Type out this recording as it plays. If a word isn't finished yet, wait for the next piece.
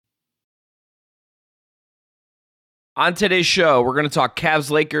On today's show, we're going to talk Cavs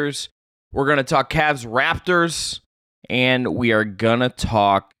Lakers, we're going to talk Cavs Raptors, and we are going to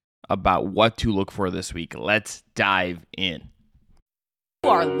talk about what to look for this week. Let's dive in.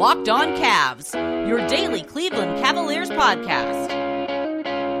 You are Locked On Cavs, your daily Cleveland Cavaliers podcast.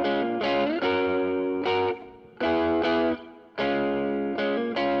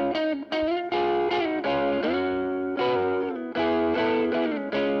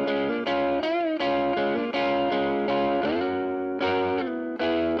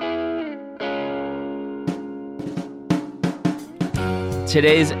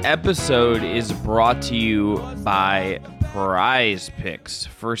 Today's episode is brought to you by Prize Picks.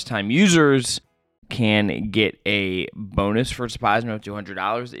 First-time users can get a bonus for deposit of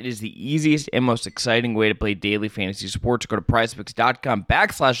 $200. It is the easiest and most exciting way to play daily fantasy sports. Go to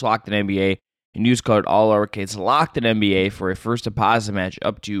prizepicks.com/LockedOnNBA and use code LOCKEDONNBA for a first deposit match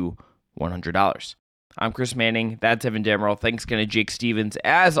up to $100. I'm Chris Manning. That's Evan Demerol. Thanks again to Jake Stevens.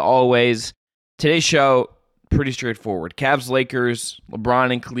 As always, today's show, pretty straightforward. Cavs, Lakers,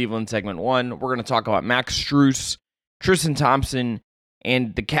 LeBron and Cleveland, segment 1. We're going to talk about Max Strus, Tristan Thompson,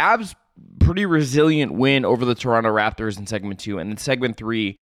 and the Cavs' pretty resilient win over the Toronto Raptors in segment 2. And in segment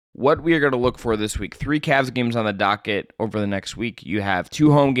 3, what we are going to look for this week. 3 Cavs games on the docket over the next week. You have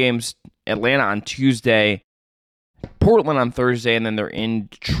 2 home games, Atlanta on Tuesday, Portland on Thursday, and then they're in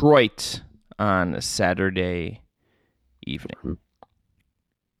Detroit on Saturday evening.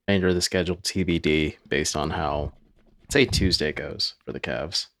 Remainder of the schedule TBD based on how, say, Tuesday goes for the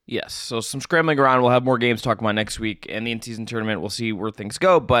Cavs. Yes, so some scrambling around. We'll have more games to talk about next week, and the in-season tournament. We'll see where things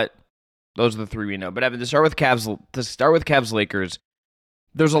go, but those are the 3 we know. But Evan, to start with Cavs Lakers,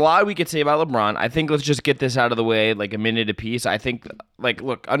 there's a lot we could say about LeBron. I think let's just get this out of the way, like a minute apiece. I think,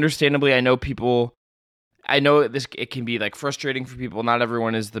 look, understandably, I know this it can be frustrating for people. Not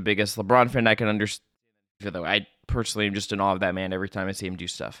everyone is the biggest LeBron fan. I can understand. Though I personally am just in awe of that man every time I see him do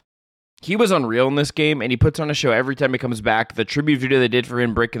stuff. He was unreal in this game, and he puts on a show every time he comes back. The tribute video they did for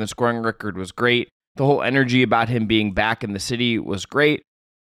him breaking the scoring record was great. The whole energy about him being back in the city was great,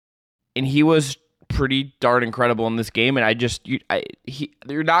 and he was pretty darn incredible in this game. And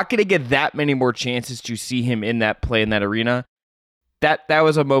you're not going to get that many more chances to see him in that play in that arena. That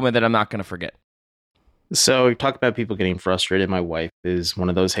was a moment that I'm not going to forget. So we talked about people getting frustrated. My wife is one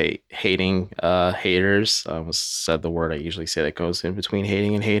of those hating haters. I almost said the word I usually say that goes in between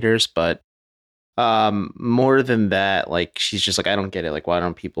hating and haters. But more than that, she's just I don't get it. Why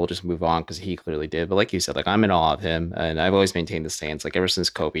don't people just move on? Because he clearly did. But like you said, I'm in awe of him. And I've always maintained the stance. Ever since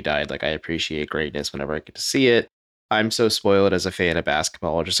Kobe died, I appreciate greatness whenever I get to see it. I'm so spoiled as a fan of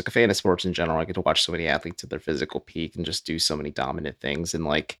basketball, or just a fan of sports in general. I get to watch so many athletes at their physical peak and just do so many dominant things. And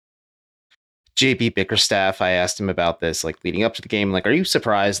JB Bickerstaff, I asked him about this, leading up to the game, are you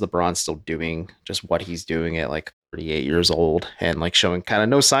surprised LeBron's still doing just what he's doing at 38 years old and showing kind of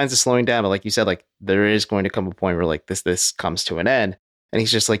no signs of slowing down? But like you said, there is going to come a point where this comes to an end. And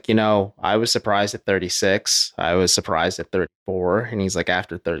he's just I was surprised at 36. I was surprised at 34. And he's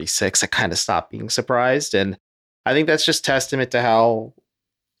after 36, I kind of stopped being surprised. And I think that's just testament to how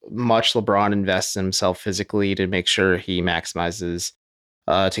much LeBron invests in himself physically to make sure he maximizes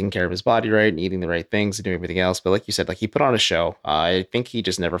taking care of his body right and eating the right things and doing everything else. But like you said, he put on a show. I think he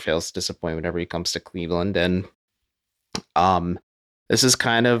just never fails to disappoint whenever he comes to Cleveland. And this is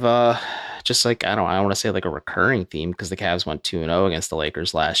kind of just I don't want to say a recurring theme, because the Cavs went 2-0 against the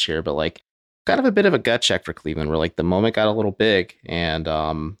Lakers last year, but kind of a bit of a gut check for Cleveland, where the moment got a little big, and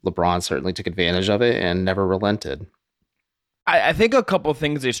LeBron certainly took advantage of it and never relented. I think a couple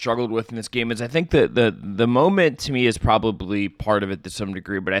things they struggled with in this game is, I think the moment to me is probably part of it to some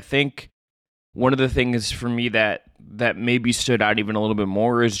degree, but I think one of the things for me that maybe stood out even a little bit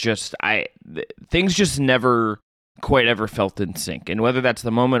more is just things just never quite ever felt in sync. And whether that's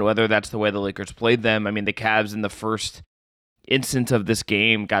the moment, whether that's the way the Lakers played them, I mean, the Cavs in the first instance of this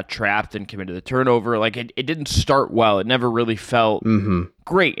game got trapped and committed the turnover. It didn't start well. It never really felt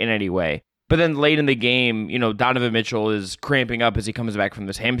great in any way. But then late in the game, Donovan Mitchell is cramping up as he comes back from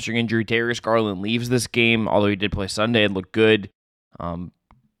this hamstring injury. Darius Garland leaves this game, although he did play Sunday and looked good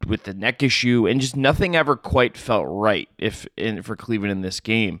with the neck issue. And just nothing ever quite felt right for Cleveland in this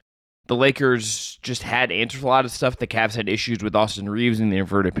game. The Lakers just had answers for a lot of stuff. The Cavs had issues with Austin Reeves in the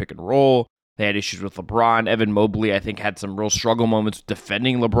inverted pick and roll. They had issues with LeBron. Evan Mobley, I think, had some real struggle moments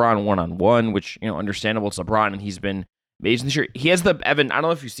defending LeBron one-on-one, which, understandable. It's LeBron, and he's been amazing this year. He has Evan, I don't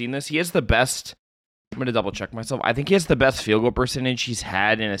know if you've seen this. He has the best, I'm going to double check myself. I think he has the best field goal percentage he's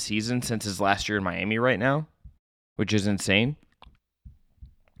had in a season since his last year in Miami right now, which is insane.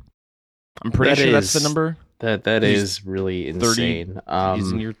 I'm pretty sure that's the number. That is really insane. 30,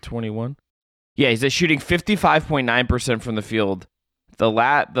 he's in year 21. Yeah, he's shooting 55.9% from the field. The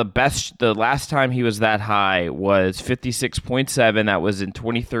last time he was that high was 56.7. That was in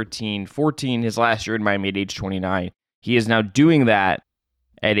 2013-14, his last year in Miami at age 29. He is now doing that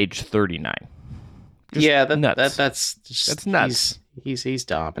at age 39. That's nuts. He's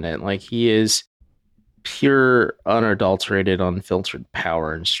dominant. Like, he is pure, unadulterated, unfiltered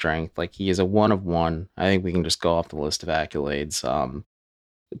power and strength. Like, he is a one of one. I think we can just go off the list of accolades.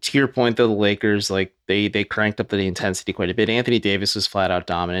 To your point, though, the Lakers, like, they cranked up the intensity quite a bit. Anthony Davis was flat out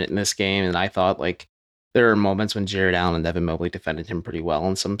dominant in this game, and I thought, like, there are moments when Jared Allen and Evan Mobley defended him pretty well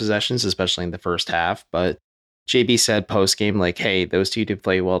in some possessions, especially in the first half. But JB said post game, like, hey, those two did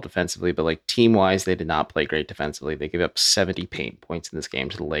play well defensively, but like team wise, they did not play great defensively. They gave up 70 paint points in this game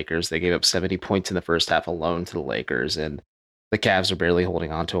to the Lakers. They gave up 70 points in the first half alone to the Lakers, and the Cavs are barely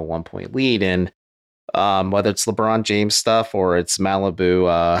holding on to a 1-point lead. And whether it's LeBron James stuff or it's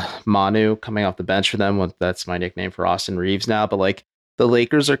Malibu Manu coming off the bench for them, that's my nickname for Austin Reeves now. But like, the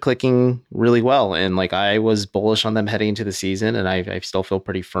Lakers are clicking really well, and like, I was bullish on them heading into the season, and I still feel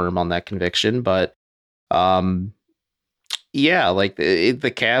pretty firm on that conviction. But yeah, like,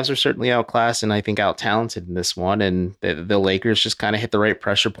 the Cavs are certainly outclassed and I think out talented in this one, and the Lakers just kind of hit the right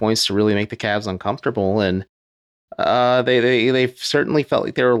pressure points to really make the Cavs uncomfortable. And they certainly felt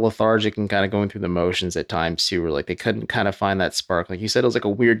like they were lethargic and kind of going through the motions at times too, where like they couldn't kind of find that spark. Like you said, it was like a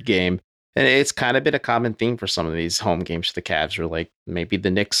weird game, and it's kind of been a common theme for some of these home games for the Cavs, where like maybe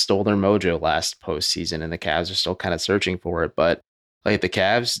the Knicks stole their mojo last postseason and the Cavs are still kind of searching for it. But like, the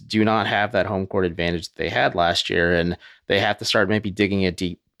Cavs do not have that home court advantage that they had last year, and they have to start maybe digging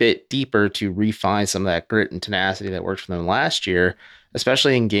a bit deeper to refine some of that grit and tenacity that worked for them last year,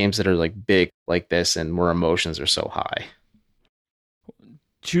 especially in games that are like big like this and where emotions are so high.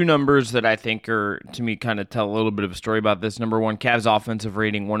 Two numbers that I think are, to me, kind of tell a little bit of a story about this. Number one, Cavs offensive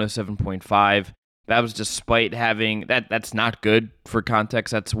rating 107.5. That was despite having that's not good for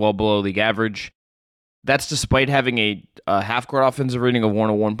context. That's well below league average. That's despite having a half-court offensive rating of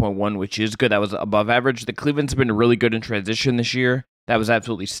 101.1, which is good. That was above average. The Cleveland's been really good in transition this year. That was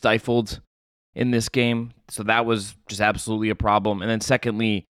absolutely stifled in this game. So that was just absolutely a problem. And then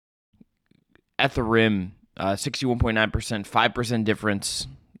secondly, at the rim, 61.9%, 5% difference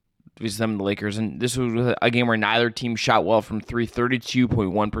between them and the Lakers. And this was a game where neither team shot well from three,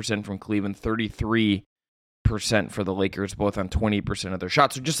 32.1% from Cleveland, 33% for the Lakers, both on 20% of their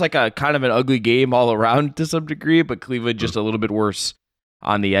shots. So just like a kind of an ugly game all around to some degree, but Cleveland just a little bit worse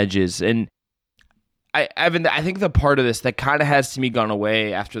on the edges. And I think the part of this that kind of has to me gone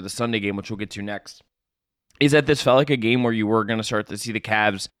away after the Sunday game, which we'll get to next, is that this felt like a game where you were going to start to see the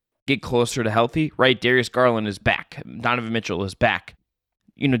Cavs get closer to healthy, right? Darius Garland is back. Donovan Mitchell is back.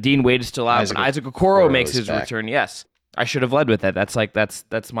 You know, Dean Wade is still out, but Isaac Okoro makes his return. Yes. I should have led with that.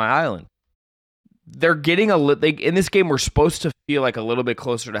 That's my island. They're getting in this game, we're supposed to feel like a little bit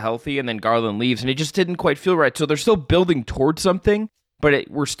closer to healthy, and then Garland leaves, and it just didn't quite feel right. So they're still building towards something, but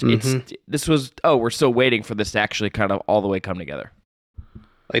we're still waiting for this to actually kind of all the way come together.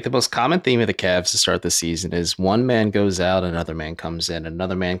 Like, the most common theme of the Cavs to start the season is one man goes out, another man comes in,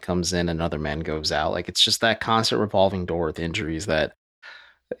 another man comes in, another man goes out. Like, it's just that constant revolving door with injuries that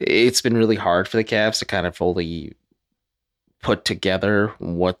it's been really hard for the Cavs to kind of fully put together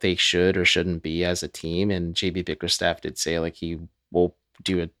what they should or shouldn't be as a team. And JB Bickerstaff did say, like, he will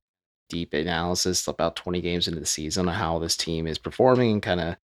do a deep analysis about 20 games into the season on how this team is performing and kind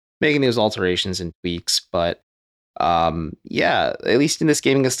of making those alterations and tweaks. But yeah, at least in this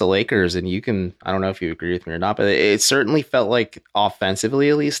game against the Lakers, and I don't know if you agree with me or not, but it certainly felt like offensively,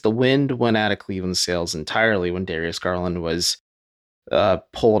 at least, the wind went out of Cleveland's sails entirely when Darius Garland was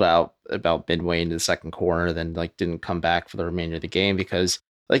pulled out about midway into the second quarter, then like didn't come back for the remainder of the game, because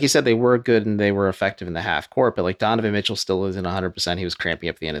like you said, they were good and they were effective in the half court, but like Donovan Mitchell still isn't 100%. He was cramping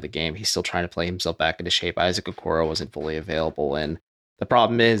up at the end of the game. He's still trying to play himself back into shape. Isaac Okoro wasn't fully available, and the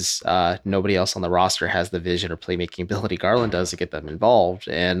problem is nobody else on the roster has the vision or playmaking ability Garland does to get them involved.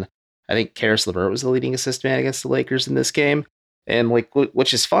 And I think Karis LeVert was the leading assist man against the Lakers in this game, and like,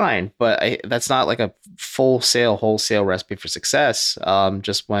 which is fine, but that's not like a wholesale recipe for success.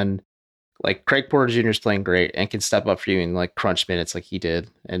 Just when like Craig Porter Jr. is playing great and can step up for you in like crunch minutes like he did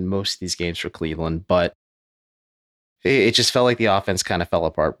in most of these games for Cleveland, but it just felt like the offense kind of fell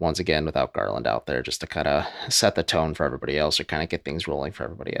apart once again without Garland out there just to kind of set the tone for everybody else or kind of get things rolling for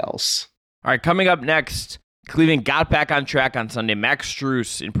everybody else. All right, coming up next, Cleveland got back on track on Sunday. Max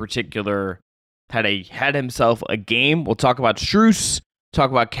Strus in particular had himself a game. We'll talk about Strus,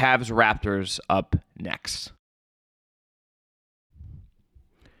 talk about Cavs Raptors up next.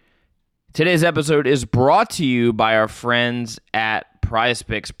 Today's episode is brought to you by our friends at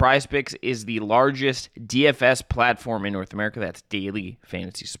PrizePicks. PrizePicks is the largest DFS platform in North America. That's daily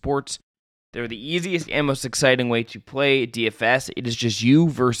fantasy sports. They're the easiest and most exciting way to play DFS. It is just you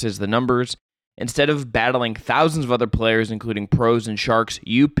versus the numbers. Instead of battling thousands of other players, including pros and sharks,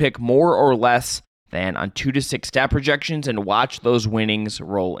 you pick more or less than on 2 to 6 stat projections and watch those winnings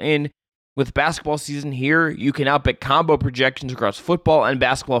roll in. With basketball season here, you can now pick combo projections across football and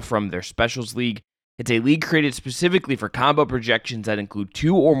basketball from their specials league. It's a league created specifically for combo projections that include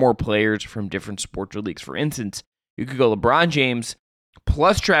 2 or more players from different sports or leagues. For instance, you could go LeBron James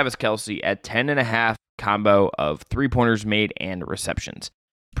plus Travis Kelce at 10.5 combo of 3-pointers made and receptions.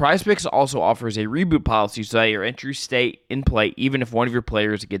 PrizePicks also offers a reboot policy so that your entries stay in play even if one of your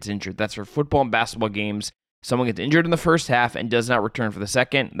players gets injured. That's for football and basketball games. Someone gets injured in the first half and does not return for the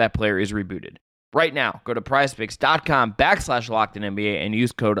second, that player is rebooted. Right now, go to prizepicks.com/LockedOnNBA and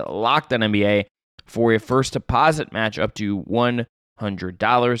use code LockedOnNBA for a first deposit match up to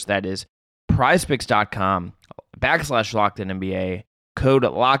 $100. That is prizepicks.com/LockedOnNBA. Code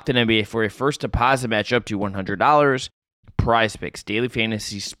LockedOnNBA for a first deposit match up to $100. PrizePicks, daily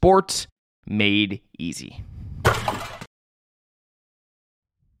fantasy sports made easy.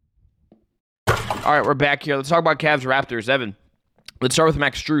 All right, we're back here. Let's talk about Cavs Raptors. Evan, let's start with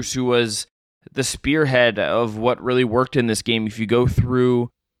Max Strus, who was the spearhead of what really worked in this game. If you go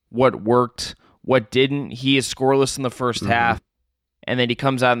through what worked, what didn't, he is scoreless in the first half, and then he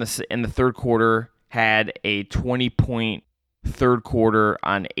comes out in the third quarter, had a 20-point third quarter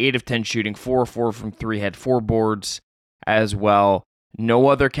on 8 of 10 shooting, 4 of 4 from 3, had 4 boards as well. No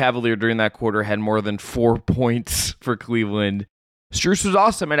other Cavalier during that quarter had more than 4 points for Cleveland. Strus was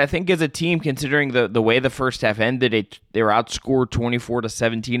awesome, and I think as a team, considering the way the first half ended, they were outscored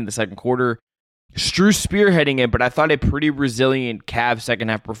 24-17 in the second quarter. Strus spearheading it, but I thought a pretty resilient Cavs second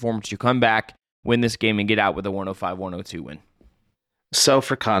half performance to come back, win this game, and get out with a 105-102 win. So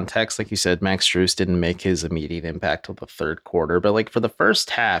for context, like you said, Max Strus didn't make his immediate impact till the third quarter, but like for the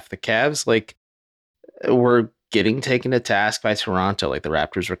first half, the Cavs were getting taken to task by Toronto. Like the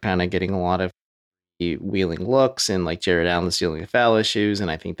Raptors were kind of getting a lot of wheeling looks and like Jared Allen stealing the foul issues, and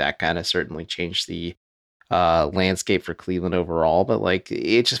I think that kind of certainly changed the landscape for Cleveland overall. But like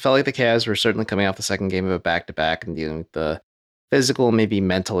it just felt like the Cavs were certainly coming off the second game of a back-to-back and dealing with the physical, maybe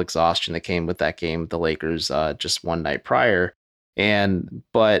mental exhaustion that came with that game with the Lakers just one night prior.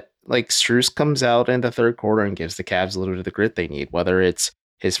 But like Strus comes out in the third quarter and gives the Cavs a little bit of the grit they need, whether it's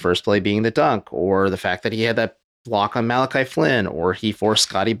his first play being the dunk or the fact that he had that block on Malachi Flynn, or he forced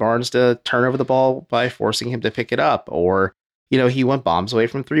Scotty Barnes to turn over the ball by forcing him to pick it up, or, you know, he went bombs away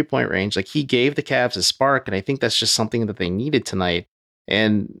from 3-point range. Like he gave the Cavs a spark, and I think that's just something that they needed tonight.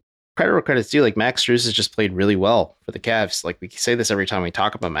 And credit where credit's due, like Max Strus has just played really well for the Cavs. Like we say this every time we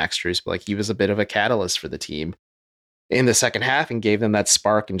talk about Max Strus, but like he was a bit of a catalyst for the team in the second half and gave them that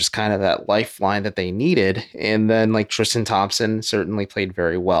spark and just kind of that lifeline that they needed. And then like Tristan Thompson certainly played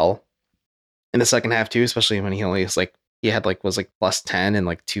very well in the second half too, especially when he was plus 10 in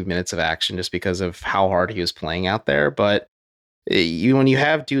like 2 minutes of action just because of how hard he was playing out there. But when you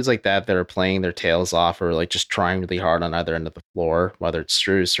have dudes like that are playing their tails off or like just trying really hard on either end of the floor, whether it's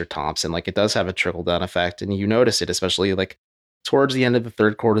Strus or Thompson, like it does have a trickle down effect, and you notice it, especially like towards the end of the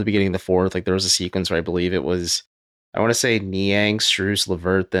third quarter, the beginning of the fourth. Like there was a sequence where I believe it was, I want to say Niang, Strus,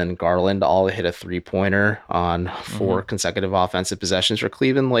 LeVert, then Garland all hit a 3-pointer on 4 consecutive offensive possessions for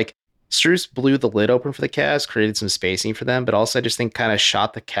Cleveland. Like Strus blew the lid open for the Cavs, created some spacing for them, but also I just think kind of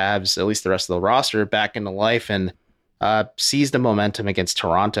shot the Cavs, at least the rest of the roster, back into life and seized the momentum against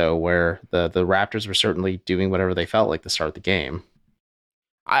Toronto, where the Raptors were certainly doing whatever they felt like to start the game.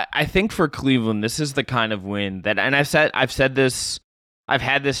 I think for Cleveland, this is the kind of win that, and I've said this, I've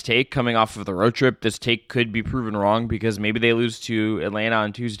had this take coming off of the road trip. This take could be proven wrong because maybe they lose to Atlanta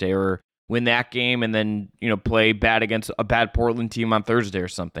on Tuesday or win that game and then, you know, play bad against a bad Portland team on Thursday or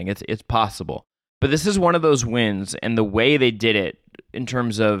something. It's possible. But this is one of those wins, and the way they did it in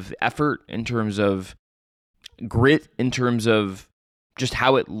terms of effort, in terms of grit, in terms of just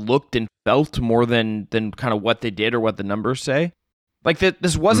how it looked and felt more than kind of what they did or what the numbers say. Like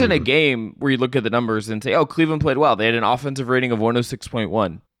this wasn't a game where you look at the numbers and say, oh, Cleveland played well. They had an offensive rating of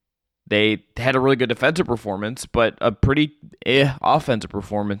 106.1. They had a really good defensive performance, but a pretty offensive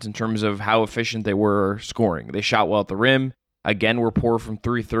performance in terms of how efficient they were scoring. They shot well at the rim. Again, were poor from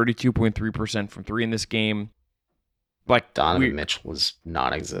 3, 32.3% from 3 in this game. Like Donovan Mitchell was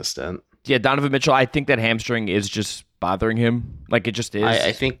non-existent. Yeah, Donovan Mitchell, I think that hamstring is just bothering him. Like it just is.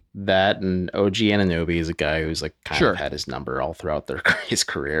 I think that, and OG Anunoby is a guy who's like kind of had his number all throughout his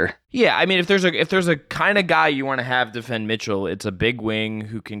career. Yeah, I mean, if there's a kind of guy you want to have defend Mitchell, it's a big wing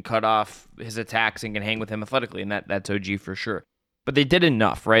who can cut off his attacks and can hang with him athletically, and that's OG for sure. but they did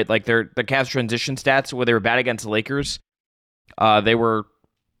enough, right? Like the Cavs transition stats, where they were bad against the Lakers, they were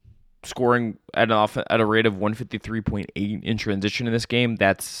scoring at a rate of 153.8 in transition in this game.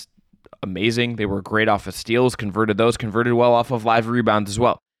 That's amazing. They were great off of steals, converted well off of live rebounds as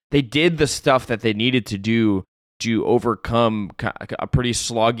well. They did the stuff that they needed to do to overcome a pretty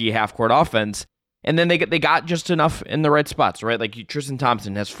sloggy half-court offense, and then they got just enough in the right spots, right? Like Tristan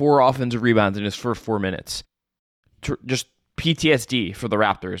Thompson has 4 offensive rebounds in his first 4 minutes. Just PTSD for the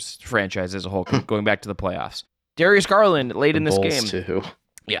Raptors franchise as a whole, going back to the playoffs. Darius Garland late in this game. Too.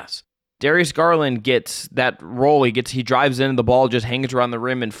 Yes. Darius Garland gets that roll. He drives in, the ball just hangs around the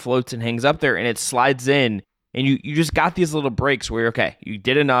rim and floats and hangs up there, and it slides in. And you just got these little breaks where, okay, you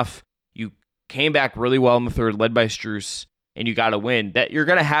did enough. You came back really well in the third, led by Strus, and you got a win. That you're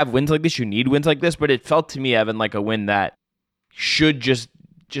going to have wins like this. You need wins like this, but it felt to me, Evan, like a win that should just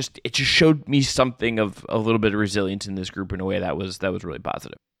showed me something of a little bit of resilience in this group in a way that was really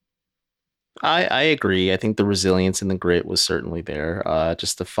positive. I agree. I think the resilience and the grit was certainly there.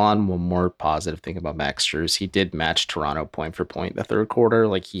 Just the one more positive thing about Max Strus, he did match Toronto point for point the third quarter.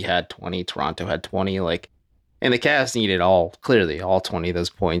 Like he had 20, Toronto had 20. And the Cavs needed all 20 of those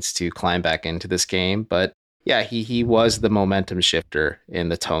points to climb back into this game. But yeah, he was the momentum shifter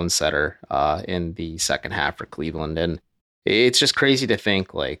and the tone setter in the second half for Cleveland. And it's just crazy to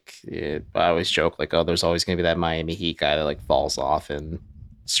think, I always joke, oh, there's always going to be that Miami Heat guy that falls off, and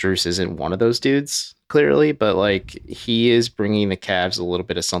Strus isn't one of those dudes, clearly, but he is bringing the Cavs a little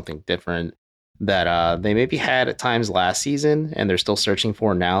bit of something different that they maybe had at times last season, and they're still searching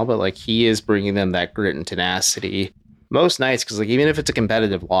for now, but he is bringing them that grit and tenacity most nights, because even if it's a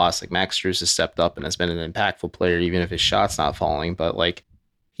competitive loss, Max Strus has stepped up and has been an impactful player, even if his shot's not falling, but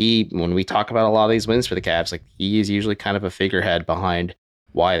when we talk about a lot of these wins for the Cavs, he is usually kind of a figurehead behind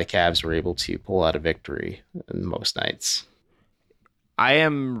why the Cavs were able to pull out a victory in most nights. I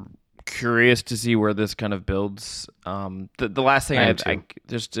am curious to see where this kind of builds. The last thing I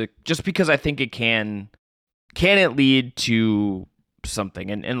just because I think it can it lead to something,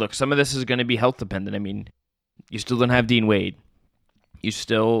 and look, some of this is going to be health dependent. I mean, you still don't have Dean Wade.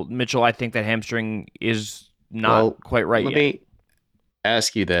 Mitchell. I think that hamstring is not quite right yet. Let me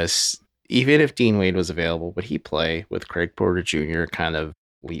ask you this: even if Dean Wade was available, would he play with Craig Porter Jr. kind of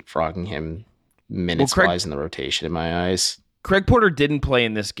leapfrogging him minutes wise in the rotation? In my eyes. Craig Porter didn't play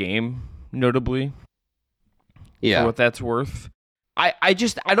in this game, notably. Yeah, for what that's worth. I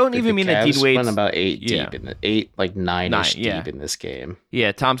don't even mean that Dean Wade's went about 8 deep in the 9-ish deep in this game.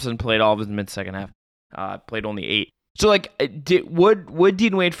 Yeah, Thompson played all of his mid second half. Played only 8. So would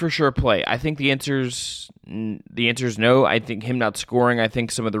Dean Wade for sure play? I think the answer's no. I think him not scoring. I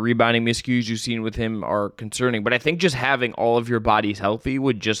think some of the rebounding miscues you've seen with him are concerning. But I think just having all of your bodies healthy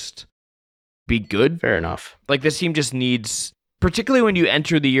would just be good. Fair enough. This team just needs, particularly when you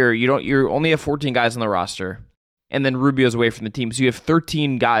enter the year, you only have 14 guys on the roster, and then Rubio's away from the team, so you have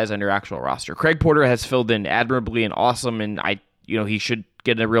 13 guys on your actual roster. Craig Porter has filled in admirably and awesome, and he should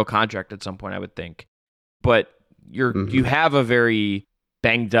get a real contract at some point, I would think. But you have a very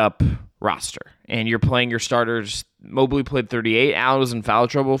banged up roster, and you're playing your starters. Mobley played 38. Allen was in foul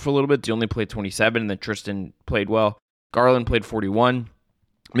trouble for a little bit. He only played 27, and then Tristan played well. Garland played 41.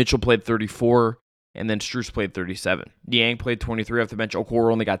 Mitchell played 34, and then Strus played 37. Niang played 23 off the bench.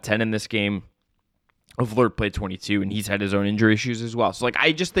 Okoro only got 10 in this game. Vlert played 22, and he's had his own injury issues as well. So,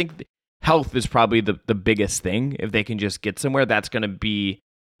 I just think health is probably the biggest thing. If they can just get somewhere, that's going to be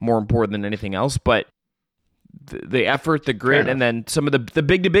more important than anything else. But the effort, the grit, and then some of the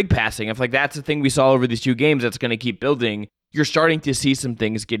big-to-big passing, if that's the thing we saw over these 2 games that's going to keep building, you're starting to see some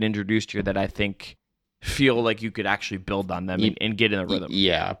things get introduced here that I think feel like you could actually build on them and get in a rhythm.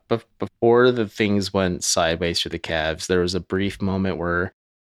 Yeah, but before the things went sideways for the Cavs, there was a brief moment where,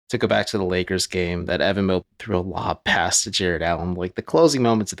 to go back to the Lakers game, that Evan Mobley threw a lob pass to Jared Allen, the closing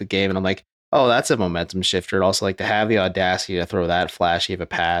moments of the game, and I'm like, oh, that's a momentum shifter. And also, to have the audacity to throw that flashy of a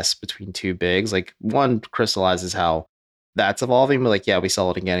pass between 2 bigs, one crystallizes how that's evolving, but yeah, we saw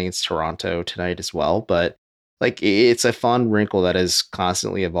it again against Toronto tonight as well, but it's a fun wrinkle that is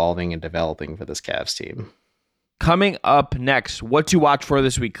constantly evolving and developing for this Cavs team. Coming up next, what to watch for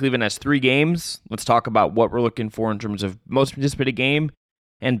this week. Cleveland has 3 games. Let's talk about what we're looking for in terms of most anticipated game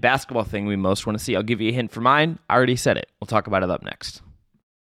and basketball thing we most want to see. I'll give you a hint for mine. I already said it. We'll talk about it up next.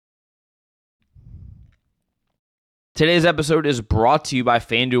 Today's episode is brought to you by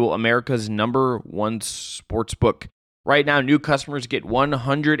FanDuel, America's #1 sportsbook. Right now, new customers get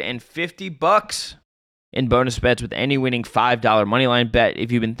 $150 in bonus bets with any winning $5 moneyline bet.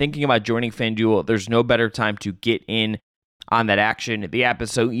 If you've been thinking about joining FanDuel, there's no better time to get in on that action. The app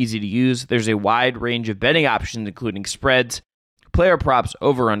is so easy to use. There's a wide range of betting options, including spreads, player props,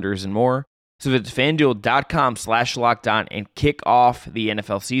 over-unders, and more. So that's FanDuel.com/LockedOn and kick off the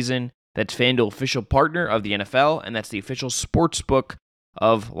NFL season. That's FanDuel, official partner of the NFL, and that's the official sports book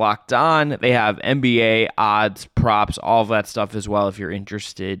of Locked On. They have NBA odds, props, all of that stuff as well if you're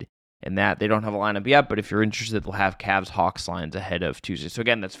interested in that. They don't have a lineup yet, but if you're interested, they'll have Cavs Hawks lines ahead of Tuesday. So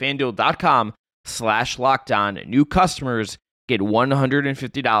again, that's FanDuel.com/LockedOn. New customers get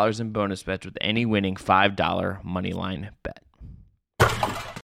 $150 in bonus bets with any winning $5 moneyline bet.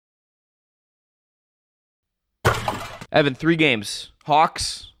 Evan, 3 games.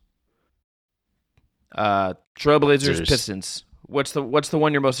 Hawks, Trailblazers, Pistons. What's the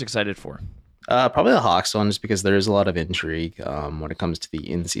one you're most excited for? Probably the Hawks one, just because there is a lot of intrigue when it comes to the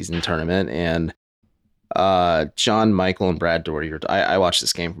in-season tournament. And John Michael and Brad Daugherty, I watched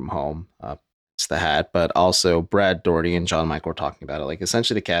this game from home. It's the hat, but also Brad Daugherty and John Michael were talking about it. Like,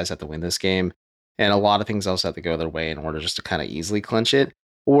 essentially, the Cavs have to win this game, and a lot of things also have to go their way in order just to kind of easily clinch it.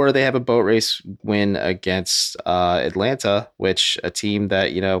 Or they have a boat race win against Atlanta, which a team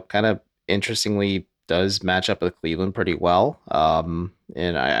that, kind of interestingly does match up with Cleveland pretty well.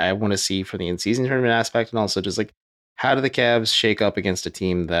 And I want to see for the in-season tournament aspect, and also just like, how do the Cavs shake up against a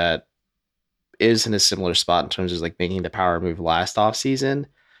team that is in a similar spot in terms of like making the power move last offseason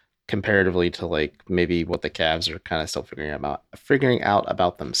comparatively to like maybe what the Cavs are kind of still figuring out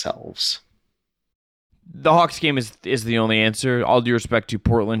about themselves. The Hawks game is the only answer. All due respect to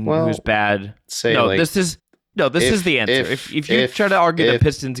Portland, who's bad. This is the answer. If you try to argue the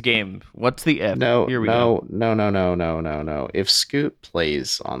Pistons game, what's the if? No. If Scoot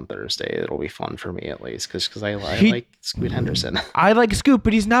plays on Thursday, it'll be fun for me at least because I like Scoot Henderson. I like Scoot,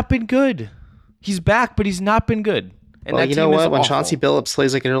 but he's not been good. He's back, but he's not been good. And well, you know what? When Chauncey Billups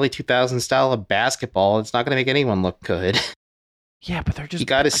plays like an early 2000s style of basketball, it's not going to make anyone look good. Yeah, but they're just... You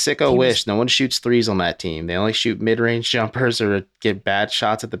got a sicko wish. No one shoots threes on that team. They only shoot mid-range jumpers or get bad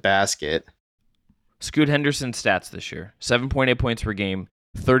shots at the basket. Scoot Henderson's stats this year: 7.8 points per game,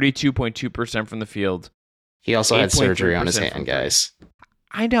 32.2% from the field. He also had surgery on his hand, guys.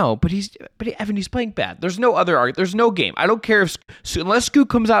 I know, but Evan, he's playing bad. There's no other argument. There's no game. I don't care if unless Scoot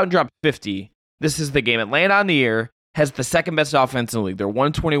comes out and drops 50. This is the game. Atlanta on the year has the second best offense in the league. They're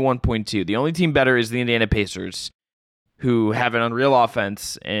 121.2. The only team better is the Indiana Pacers, who have an unreal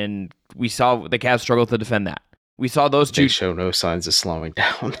offense, and we saw the Cavs struggle to defend that. We saw those two... They show no signs of slowing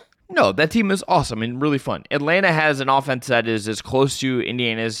down. No, that team is awesome and really fun. Atlanta has an offense that is as close to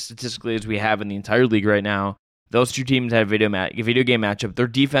Indiana's statistically as we have in the entire league right now. Those two teams have a video game matchup. Their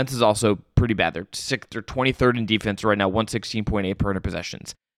defense is also pretty bad. They're 23rd in defense right now, 116.8 per 100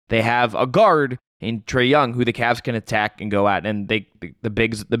 possessions. They have a guard in Trae Young who the Cavs can attack and go at, and the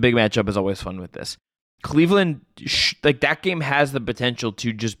big matchup is always fun with this. Cleveland, that game has the potential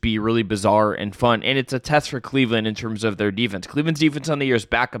to just be really bizarre and fun, and it's a test for Cleveland in terms of their defense. Cleveland's defense on the year is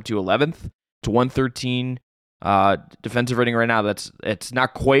back up to 11th to 113 defensive rating right now. It's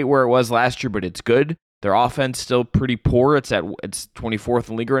not quite where it was last year, but it's good. Their offense still pretty poor. It's 24th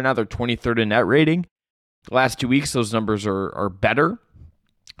in the league right now. They're 23rd in net rating. The last 2 weeks, those numbers are better.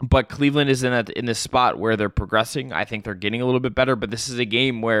 But Cleveland is in this spot where they're progressing. I think they're getting a little bit better, but this is a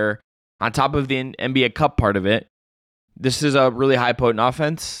game where, on top of the NBA Cup part of it, this is a really high potent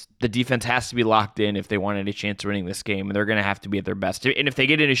offense. The defense has to be locked in if they want any chance of winning this game, and they're going to have to be at their best. And if they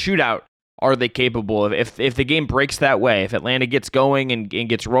get in a shootout, are they capable of, if the game breaks that way, if Atlanta gets going and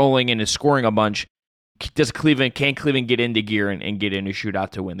gets rolling and is scoring a bunch, can Cleveland get into gear and get in a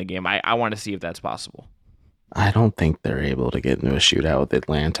shootout to win the game? I want to see if that's possible. I don't think they're able to get into a shootout with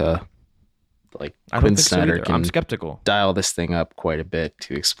Atlanta. Like, I don't think so either. I'm skeptical. Dial this thing up quite a bit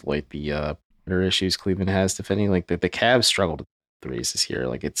to exploit the other issues Cleveland has defending. Like the Cavs struggled with threes this year.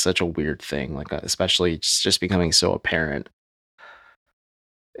 Like, it's such a weird thing. Like, especially just becoming so apparent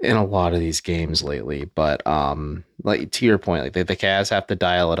in a lot of these games lately. But like, to your point, like the Cavs have to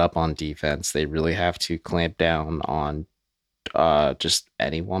dial it up on defense. They really have to clamp down on just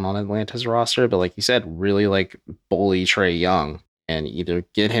anyone on Atlanta's roster. But like you said, really like bully Trae Young and either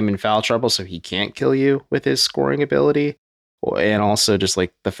get him in foul trouble so he can't kill you with his scoring ability, and also just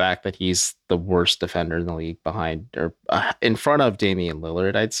like the fact that he's the worst defender in the league behind or in front of Damian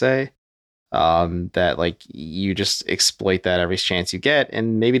Lillard, I'd say. That like you just exploit that every chance you get,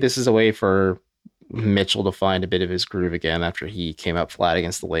 and maybe this is a way for Mitchell to find a bit of his groove again after he came up flat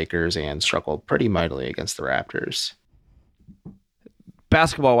against the Lakers and struggled pretty mightily against the Raptors.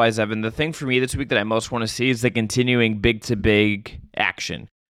 Basketball-wise, Evan, the thing for me this week that I most want to see is the continuing big-to-big action.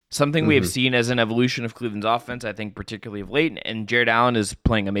 Something we have seen as an evolution of Cleveland's offense, I think particularly of late, and Jared Allen is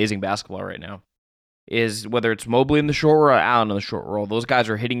playing amazing basketball right now, is whether it's Mobley in the short roll or Allen in the short roll, those guys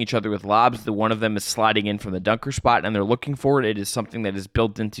are hitting each other with lobs. The one of them is sliding in from the dunker spot, and they're looking for it. It is something that is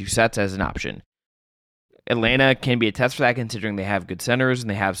built into sets as an option. Atlanta can be a test for that, considering they have good centers and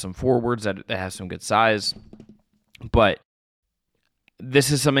they have some forwards that have some good size. But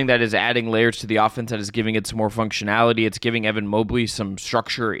this is something that is adding layers to the offense, that is giving it some more functionality. It's giving Evan Mobley some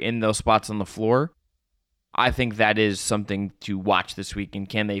structure in those spots on the floor. I think that is something to watch this week. And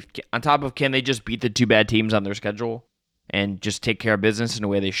can they just beat the two bad teams on their schedule and just take care of business in a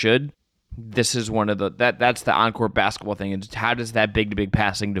way they should? This is one of that's the encore basketball thing. And how does that big to big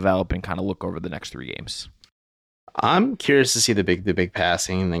passing develop and kind of look over the next 3 games? I'm curious to see the big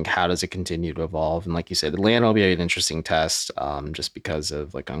passing, and then how does it continue to evolve. And like you said, Atlanta will be an interesting test, just because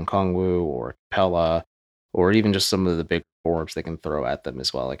of like Nkongwu or Capella, or even just some of the big forwards they can throw at them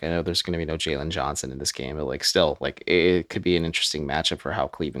as well. Like I know there's going to be no Jalen Johnson in this game, but like still, like it could be an interesting matchup for how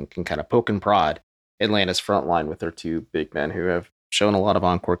Cleveland can kind of poke and prod Atlanta's front line with their 2 big men who have shown a lot of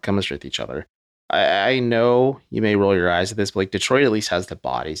on-court chemistry with each other. I know you may roll your eyes at this, but like Detroit at least has the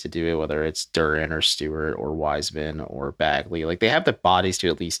bodies to do it, whether it's Duran or Stewart or Wiseman or Bagley. Like they have the bodies to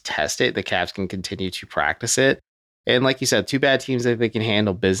at least test it. The Cavs can continue to practice it. And like you said, 2 bad teams that they can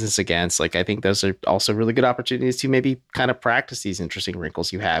handle business against. Like I think those are also really good opportunities to maybe kind of practice these interesting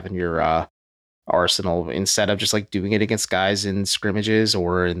wrinkles you have in your arsenal, instead of just like doing it against guys in scrimmages,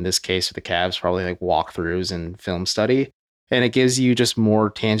 or in this case for the Cavs, probably like walkthroughs and film study. And it gives you just more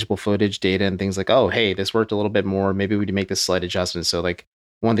tangible footage, data, and things like, oh, hey, this worked a little bit more. Maybe we can make this slight adjustment. So like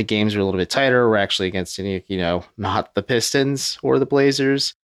when the games are a little bit tighter, we're actually against any, not the Pistons or the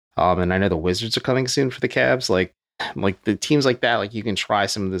Blazers. And I know the Wizards are coming soon for the Cavs. Like the teams like that, like you can try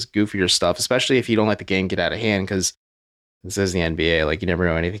some of this goofier stuff, especially if you don't let the game get out of hand, because this is the NBA. Like you never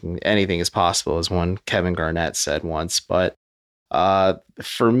know, anything is possible, as one Kevin Garnett said once. But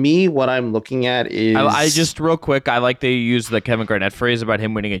for me, what I'm looking at is I just real quick, I like they use the Kevin Garnett phrase about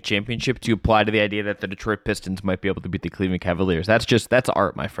him winning a championship to apply to the idea that the Detroit Pistons might be able to beat the Cleveland Cavaliers. That's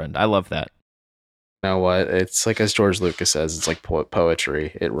art, my friend. I love that. You know what? It's like, as George Lucas says, it's like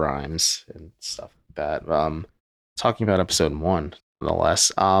poetry. It rhymes and stuff like that. Talking about episode 1,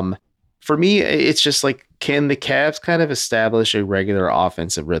 nonetheless. For me, it's just like, can the Cavs kind of establish a regular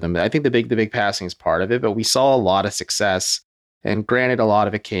offensive rhythm? I think the big passing is part of it, but we saw a lot of success. And granted, a lot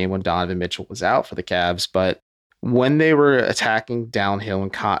of it came when Donovan Mitchell was out for the Cavs, but when they were attacking downhill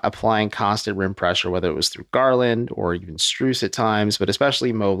and applying constant rim pressure, whether it was through Garland or even Strus at times, but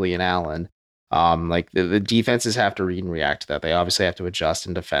especially Mobley and Allen, like the defenses have to read and react to that. They obviously have to adjust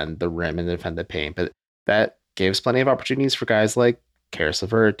and defend the rim and defend the paint, but that gives plenty of opportunities for guys like Karis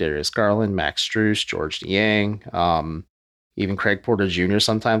LeVert, Darius Garland, Max Strus, George Niang, even Craig Porter Jr.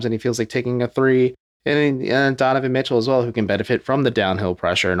 sometimes, and he feels like taking a 3. And Donovan Mitchell as well, who can benefit from the downhill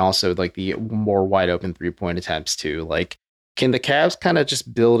pressure and also like the more wide open 3-point attempts too. Like, can the Cavs kind of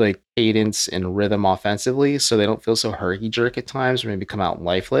just build a cadence and rhythm offensively so they don't feel so herky jerk at times, or maybe come out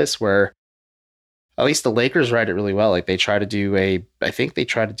lifeless, where at least the Lakers ride it really well. Like they try to do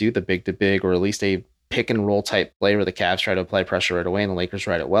the big to big, or at least a pick and roll type play where the Cavs try to apply pressure right away and the Lakers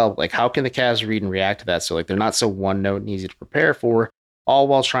ride it well. Like, how can the Cavs read and react to that? So like they're not so one note and easy to prepare for, all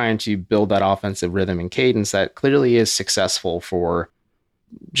while trying to build that offensive rhythm and cadence that clearly is successful for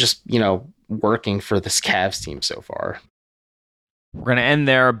just, working for this Cavs team so far. We're going to end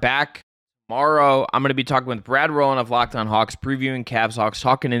there. Back tomorrow, I'm going to be talking with Brad Rowland of Locked On Hawks, previewing Cavs Hawks,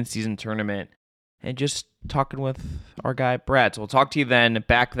 talking in-season tournament, and just talking with our guy, Brad. So we'll talk to you then.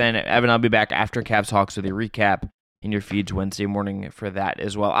 Back then, Evan, I'll be back after Cavs Hawks with a recap in your feeds Wednesday morning for that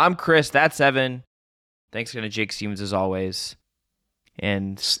as well. I'm Chris. That's Evan. Thanks again to Jake Stevens as always.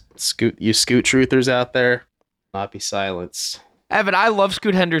 And Scoot truthers out there, not be silenced. Evan, I love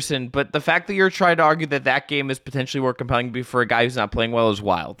Scoot Henderson, but the fact that you're trying to argue that game is potentially more compelling for a guy who's not playing well is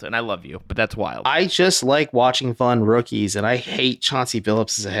wild. And I love you, but that's wild. I just like watching fun rookies, and I hate Chauncey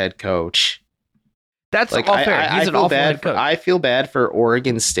Billups as a head coach. That's all fair. He's an awful head coach. I feel bad for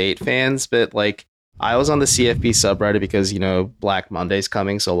Oregon State fans, but like I was on the CFB subreddit because, Black Monday's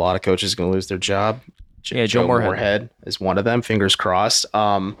coming, so a lot of coaches are going to lose their job. Joe Moorhead is one of them. Fingers crossed.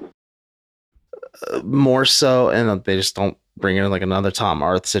 More so, and they just don't bring in like another Tom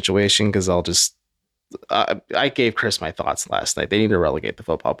Arth situation, because I gave Chris my thoughts last night. They need to relegate the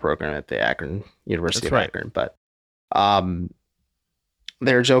football program at the University of Akron. But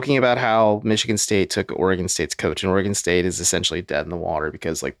they're joking about how Michigan State took Oregon State's coach, and Oregon State is essentially dead in the water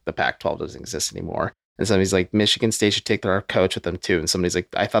because like the Pac-12 doesn't exist anymore. And somebody's like, Michigan State should take their coach with them too. And somebody's like,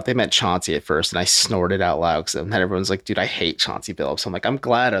 I thought they meant Chauncey at first. And I snorted out loud. And then everyone's like, dude, I hate Chauncey Billups. I'm like, I'm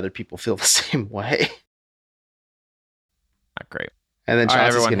glad other people feel the same way. Not great. And then All right,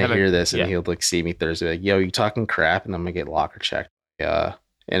 Chauncey's everyone, gonna hear this, and yeah. he'll like see me Thursday, like, "Yo, you talking crap?" And I'm gonna get locker checked.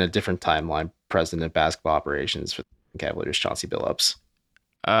 In a different timeline, president of basketball operations for the Cavaliers, Chauncey Billups.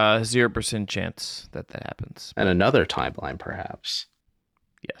 0% chance that happens. And another timeline, perhaps.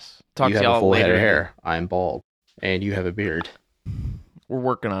 Yes. Talk you to have y'all a full later. head of hair. I'm bald, and you have a beard. We're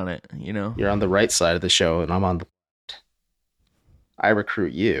working on it. You know. You're on the right side of the show, and I'm on the left. I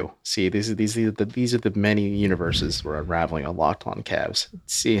recruit you. See, these are the many universes we're unraveling on Locked On Cavs.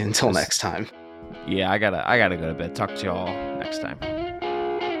 See you until next time. Yeah, I gotta go to bed. Talk to y'all next time.